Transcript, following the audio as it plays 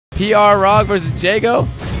PR Rog versus Jago.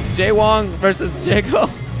 J Wong versus Jago.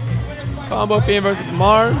 Combofiend versus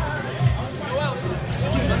Mar.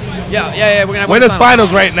 Yeah. We're gonna have winners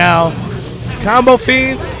finals right now.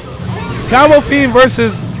 Combofiend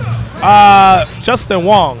versus Juston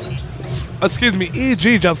Wong. Excuse me,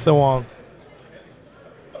 EG Justin Wong.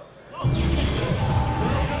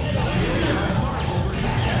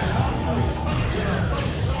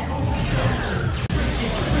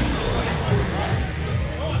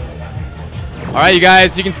 All right, you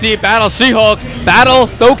guys, you can see Battle She-Hulk. Battle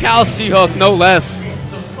SoCal She-Hulk, no less.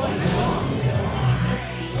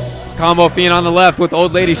 Combofiend on the left with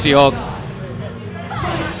Old Lady She-Hulk.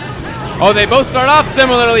 Oh, they both start off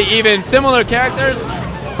similarly even. Similar characters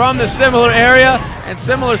from the similar area and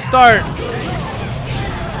similar start.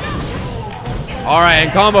 All right,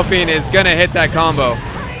 and Combofiend is going to hit that combo.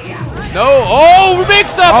 No, oh,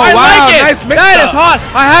 mix up. Oh, I wow, like it. nice mix That up. is hot.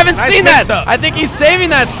 I haven't Nice seen mix that. up. I think he's saving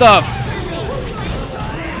that stuff.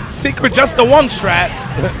 Secret Juston Wong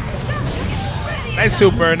strats. Nice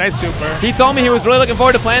super, nice super. He told me he was really looking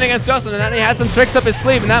forward to playing against Justin, and then he had some tricks up his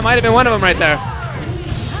sleeve, and that might have been one of them right there.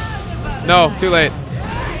 No, too late.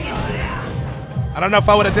 I don't know if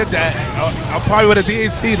I would have did that. I probably would have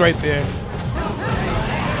DHC'd right there.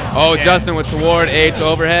 Oh, yeah. Justin with toward H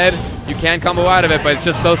overhead. You can combo out of it, but it's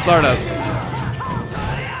just so startup.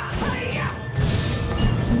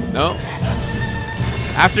 No.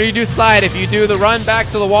 After you do slide, if you do the run back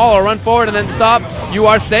to the wall or run forward and then stop, you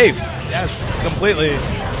are safe. Yes, completely.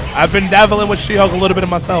 I've been dabbling with She-Hulk a little bit of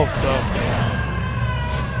myself, so.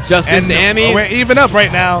 Justin's Amy. We're even up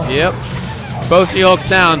right now. Yep. Both She-Hulks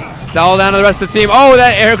down. It's all down to the rest of the team. Oh,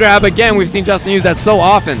 that air grab again. We've seen Justin use that so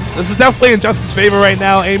often. This is definitely in Justin's favor right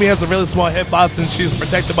now. Amy has a really small hitbox, and she's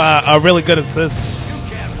protected by a really good assist.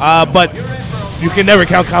 But you can never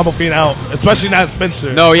count Combofiend out, especially not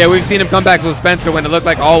Spencer. No, yeah, we've seen him come back with Spencer when it looked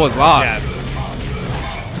like all was lost.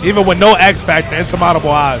 Yes. Even with no X Factor, insurmountable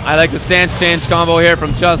odds. I like the stance change combo here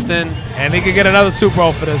from Justin. And he can get another super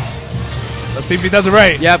roll for this. Let's see if he does it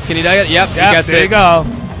right. Yep, can he do it? Yep, he gets it. There you go.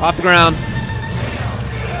 Off the ground.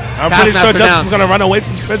 I'm pretty sure Justin's going to run away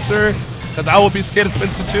from Spencer, because I will be scared of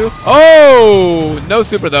Spencer too. Oh, no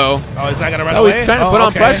super though. Oh, he's not going to run away? away? No, he's trying to put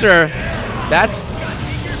on pressure. That's...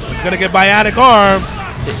 He's going to get bionic arm.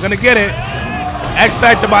 He's going to get it. X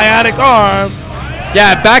Factor bionic arm.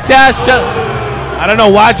 Yeah, backdash. I don't know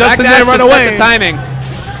why Justin didn't run away. The timing.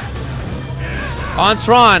 On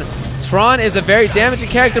Tron. Tron is a very damaging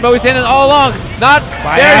character, but we've seen it all along. Not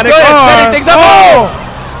very good at setting things up. Oh!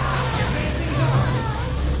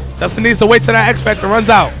 Justin needs to wait till that X Factor runs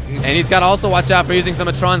out. And he's got to also watch out for using some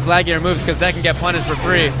of Tron's laggier moves, because that can get punished for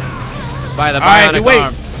free by the bionic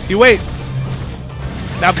arm. He waits.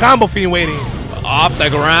 Now Combofiend waiting. Off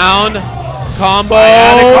the ground. Combo.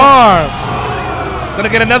 Bionic arm. Gonna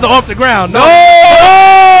get another off the ground. No!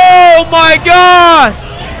 Oh my God!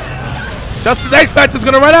 Justin's X Factor's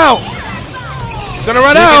gonna run out. He's gonna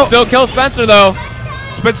run out. He can still kill Spencer though.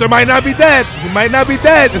 Spencer might not be dead. He might not be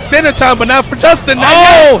dead. It's dinner time, but not for Justin. Not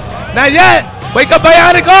yet. Not yet. Wake up,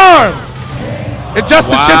 bionic arm. And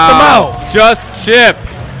Justin chips him out. Just chip.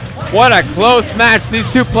 What a close match. These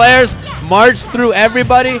two players march through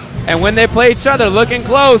everybody, and when they play each other, looking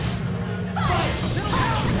close.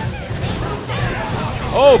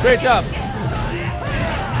 Oh, great job.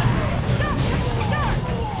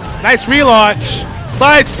 Nice relaunch.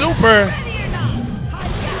 Slide super.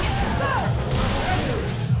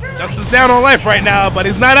 Justin's down on life right now, but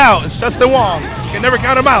he's not out. It's Juston Wong. You can never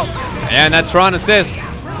count him out. And that Tron assist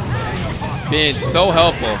being so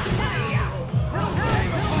helpful.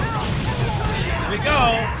 Here we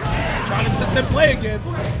go. Tron assist and play again.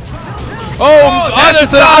 Oh, other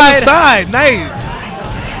side. Nice.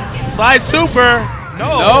 Slide super.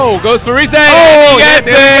 No, goes for reset. Oh, he gets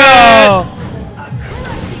there we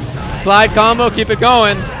go. Slide combo, keep it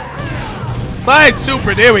going. Slide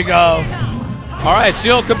super, there we go. All right,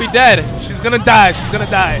 Shield could be dead. She's gonna die, she's gonna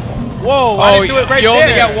die. Whoa, I didn't do it right you there.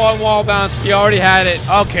 only got one wall bounce. You already had it.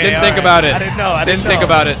 Okay, Didn't think about it. I didn't know, Didn't think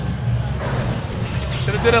about it.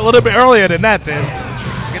 Should have did it a little bit earlier than that then.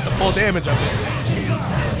 Get the full damage of it.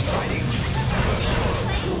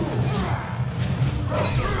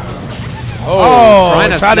 Oh, trying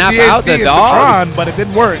to snap out the dog. Tron, but it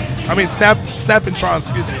didn't work. I mean, snapping Tron,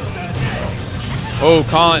 excuse me. Oh,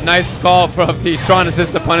 Colin, nice call from the Tron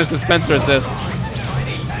assist to punish the Spencer assist.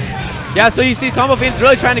 Yeah, so you see Combofiend's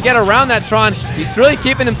really trying to get around that Tron. He's really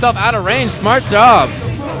keeping himself out of range. Smart job.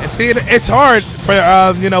 And see, it's hard for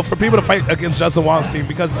for people to fight against Justin Wong's team,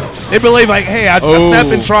 because they believe like, hey, I snap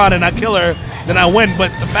in Tron and I kill her, then I win.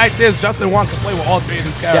 But the fact is, Justin Wong can play with all three of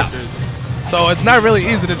his characters. Yeah. So it's not really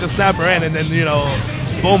easy to just snap her in and then,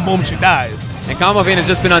 Boom, boom, she dies. And Combofiend has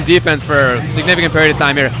just been on defense for a significant period of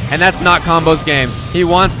time here, and that's not Combo's game. He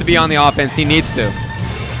wants to be on the offense. He needs to.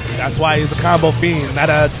 That's why he's a combo fiend, not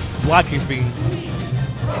a blocking fiend.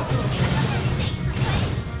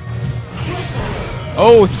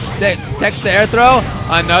 Oh, text the air throw.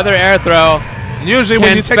 Another air throw. And usually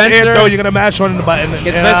when you take the air throw, you're going to mash on the button.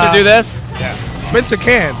 Can Spencer do this? Yeah. Spencer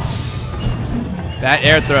can. That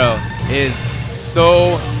air throw is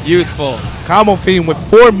so useful. Combofiend with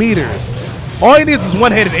 4 meters. All he needs is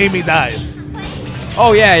one hit and Amy dies.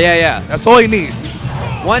 Oh, yeah. That's all he needs.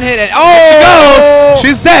 One hit and there she goes.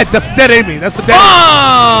 She's dead. That's a dead Amy. That's a dead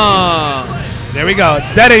Amy. There we go.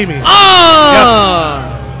 Dead Amy. Yep.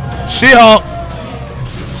 She-Hulk.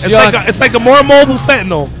 It's like a more mobile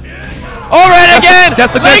Sentinel. All right, again.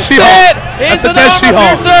 That's a dead She-Hulk. That's a dead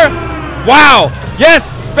She-Hulk. Wow. Yes,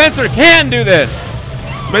 Spencer can do this.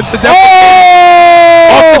 Spencer definitely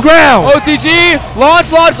off the ground. OTG.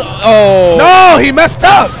 Launch. Oh. No, he messed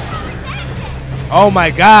up. Oh,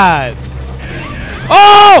 my God.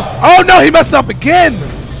 Oh, no, he messed up again.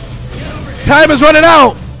 Time is running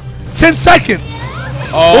out. 10 seconds.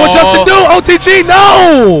 Oh. What will Justin do? OTG,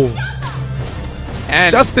 no.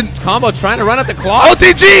 And Justin Combo trying to run at the clock.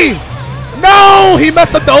 OTG. No, he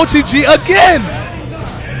messed up the OTG again.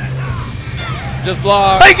 Just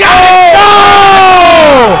block. They got it.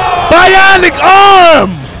 No! Bionic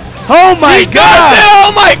arm. Oh, my God.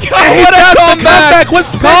 Oh, my God. And What a comeback with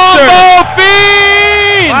Spencer.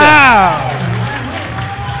 Combofiend. Wow.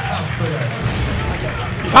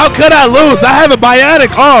 How could I lose? I have a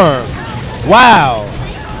bionic arm. Wow.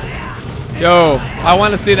 Yo, I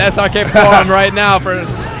want to see the SRK forearm right now for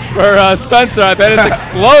Spencer. I bet it's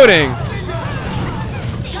exploding.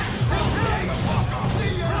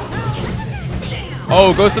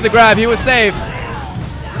 Oh, goes to the grab. He was safe.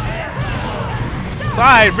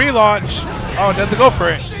 Side relaunch. Oh, doesn't go for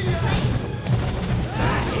it.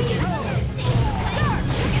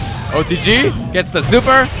 OTG gets the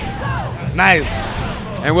super. Nice.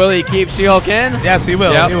 And will he keep She-Hulk in? Yes, he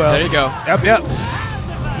will. Yep, He will. there you go. Yep.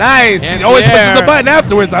 Nice. He always pushes the button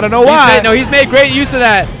afterwards. I don't know why. He's made great use of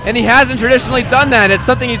that, and he hasn't traditionally done that. It's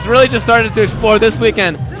something he's really just started to explore this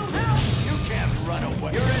weekend.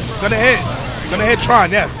 Gonna hit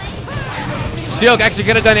Tron, yes. She-Hulk actually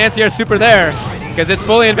could have done anti-air super there, because it's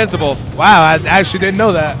fully invincible. Wow, I actually didn't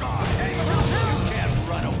know that.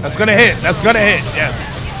 That's gonna hit.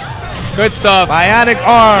 Yes. Good stuff. Bionic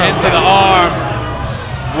arm. Into the arm.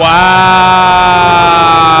 Wow.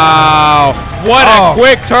 What a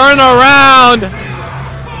quick turnaround.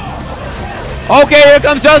 Okay, here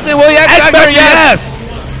comes Justin. Will he X-Factor? Yes.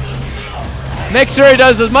 Make sure he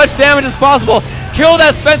does as much damage as possible. Kill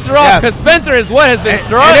that Spencer off, because Spencer is what has been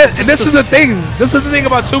thrown. And this is the thing. This is the thing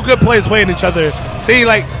about 2 good players playing each other. See,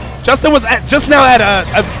 like, Justin was just now at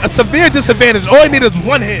a severe disadvantage. All he needed is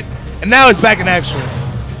 1 hit, and now he's back in action.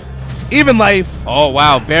 Even life. Oh,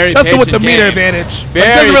 wow. Very Justin with the meter advantage. But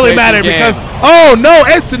it doesn't really matter because, oh, no,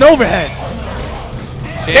 instant overhead.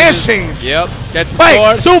 Stance change. Yep. Gets the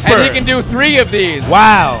Spike, sword. super. And he can do 3 of these.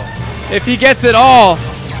 Wow. If he gets it all.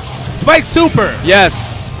 Spike, super.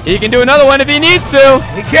 Yes. He can do another one if he needs to.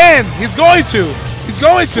 He can. He's going to.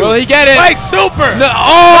 Will he get it? Spike, super. No.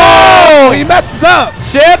 Oh! He messes up.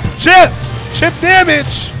 Chip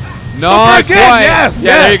damage. No, super again. quite. Yes.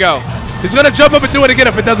 There you go. He's going to jump up and do it again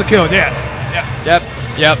if it doesn't kill. Yeah.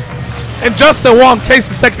 Yep. And Juston Wong takes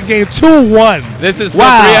the second game 2-1. This is 3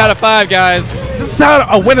 out of 5, guys. This is how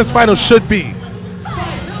a winner's final should be.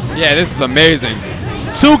 Yeah, this is amazing.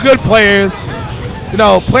 2 good players,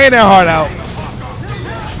 playing their heart out.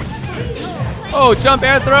 Oh, jump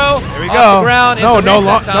air throw. Here we off go. The ground. No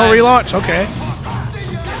relaunch. Okay.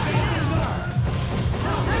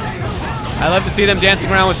 I love to see them dancing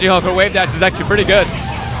around with She-Hulk. Her wave dash is actually pretty good.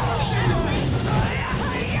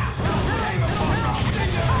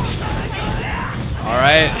 All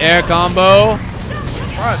right, air combo.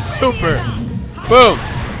 Front super. Boom.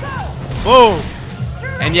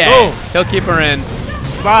 And Boom. He'll keep her in.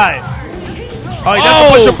 Slide. Oh, he got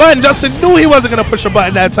to push a button. Justin knew he wasn't going to push a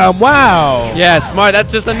button that time. Wow. Yeah, smart.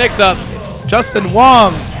 That's just a mix-up. Juston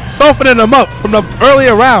Wong softening him up from the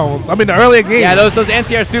earlier rounds. I mean, the earlier games. Yeah, those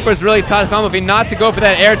anti-air supers really taught Combofiend not to go for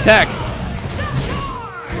that air tech.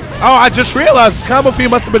 Oh, I just realized Combofiend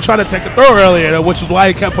must have been trying to take a throw earlier, which is why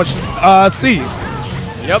he kept pushing C.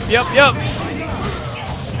 Yep.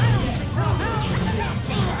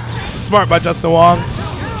 Smart by Juston Wong.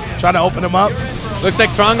 Trying to open him up. Looks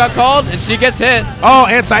like Tron got called, and she gets hit. Oh,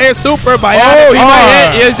 anti-air super by he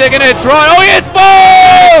might hit. He's taking it. Tron. Oh, he hits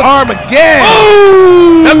both! Arm again.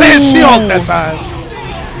 Ooh! That man She-Hulk that time.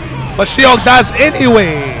 But She-Hulk dies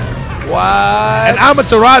anyway. What? And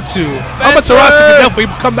Amaterasu. Amaterasu can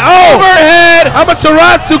definitely come back. Oh! Overhead!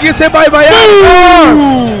 Amaterasu gets hit by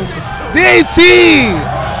Bayano. DAT!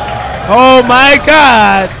 Oh my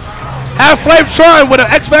god! Half-Life Tron with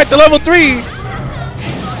an X Factor level 3.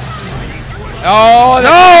 Oh,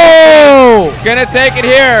 no! Gonna take it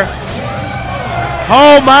here.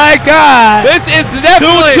 Oh my god! This is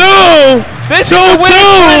definitely 2-2. This is the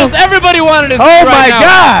winning finals everybody wanted to see Oh my right now.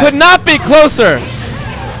 god! Could not be closer.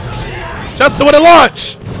 Justin with a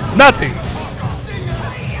launch. Nothing.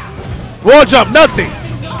 Wall jump. Nothing.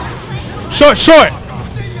 Short, short.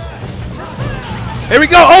 Here we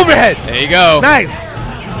go. Overhead. There you go. Nice.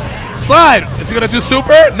 Slide. Is he going to do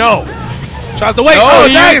super? No. Tries to wait. Oh,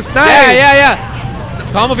 nice. Nice. Yeah.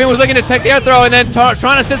 Combofiend was looking to tech the air throw, and then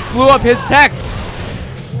Tron Assist blew up his tech.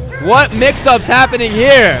 What mix-ups happening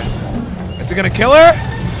here? Is he going to kill her?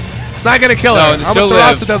 It's not going to kill her.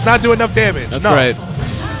 Amaterasu does not do enough damage. That's right.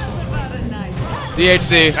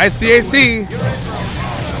 DHC. Nice DAC.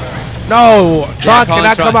 No. Tron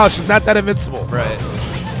cannot come out. She's not that invincible. Right.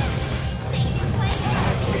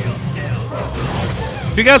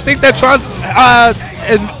 If you guys think that Tron's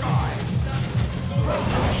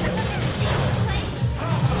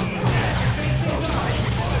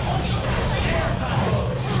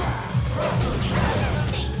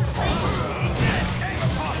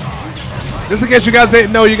just in case you guys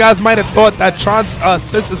didn't know, you guys might have thought that Tron's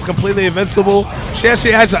assist is completely invincible. She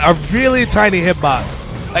actually has a really tiny hitbox.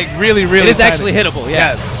 Like really tiny. It is actually hittable,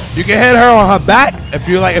 yes. You can hit her on her back if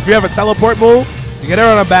you have a teleport move, you can hit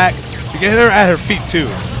her on her back. You can hit her at her feet too.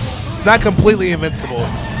 It's not completely invincible.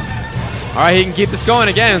 All right, he can keep this going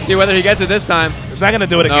again and see whether he gets it this time. He's not gonna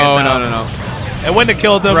do it again. No. It wouldn't have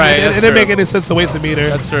killed him. Right, it didn't make any sense to waste a meter.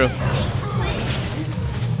 That's true.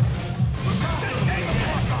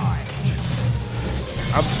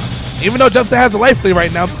 Even though Justin has a life lead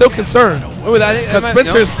right now, I'm still concerned. Because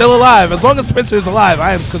Spencer is still alive. As long as Spencer is alive,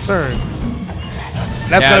 I am concerned.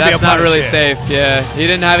 That's gonna be a not really safe. Yeah, he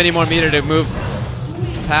didn't have any more meter to move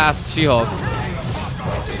past She-Hulk.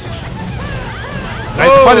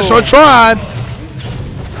 Nice punish on Tron.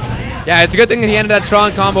 Yeah, it's a good thing that he ended that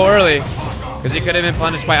Tron combo early, because he could have been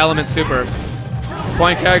punished by Element Super.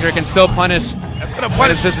 Point character can still punish. That's gonna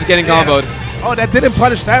punish. This is getting comboed. Oh, that didn't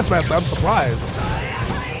punish Taskmaster. I'm surprised.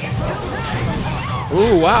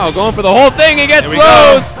 Ooh, wow, going for the whole thing. He gets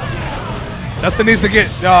lows. Justin needs to get.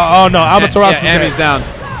 Oh no, Amaterasu. Yeah, Ami's down.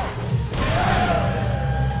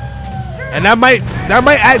 And that might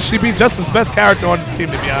actually be Justin's best character on this team,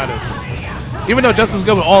 to be honest. Even though Justin's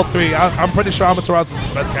good with all three, I'm pretty sure Amaterasu is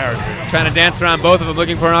his best character. Trying to dance around both of them,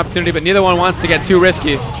 looking for an opportunity, but neither one wants to get too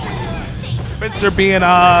risky. Spencer being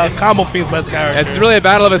Combofiend's best character. It's really a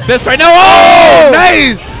battle of assists right now. Oh!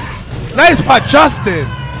 Nice! Nice by Justin.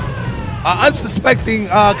 Unsuspecting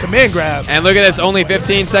command grab. And look at this, only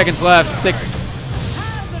 15 seconds left.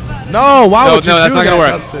 No, why would you do that's not going to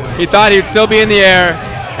work. Justin? He thought he'd still be in the air,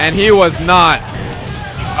 and he was not.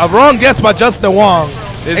 A wrong guess by Juston Wong.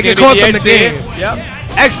 It can cost him the game. Yep.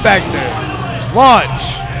 X Factor. Launch.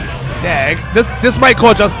 Yeah, this might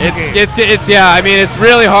call Justin the game. Yeah, I mean, it's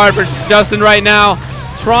really hard for Justin right now.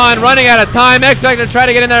 Tron running out of time. X Factor trying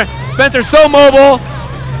to get in there. Spencer's so mobile.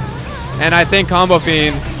 And I think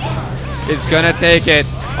Combofiend is going to take it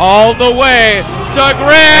all the way to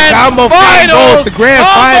Grand Finals. Goes to Grand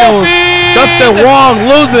Finals. Juston Wong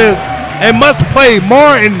loses and must play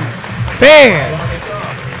Martin Fan.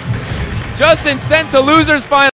 Justin sent to losers final.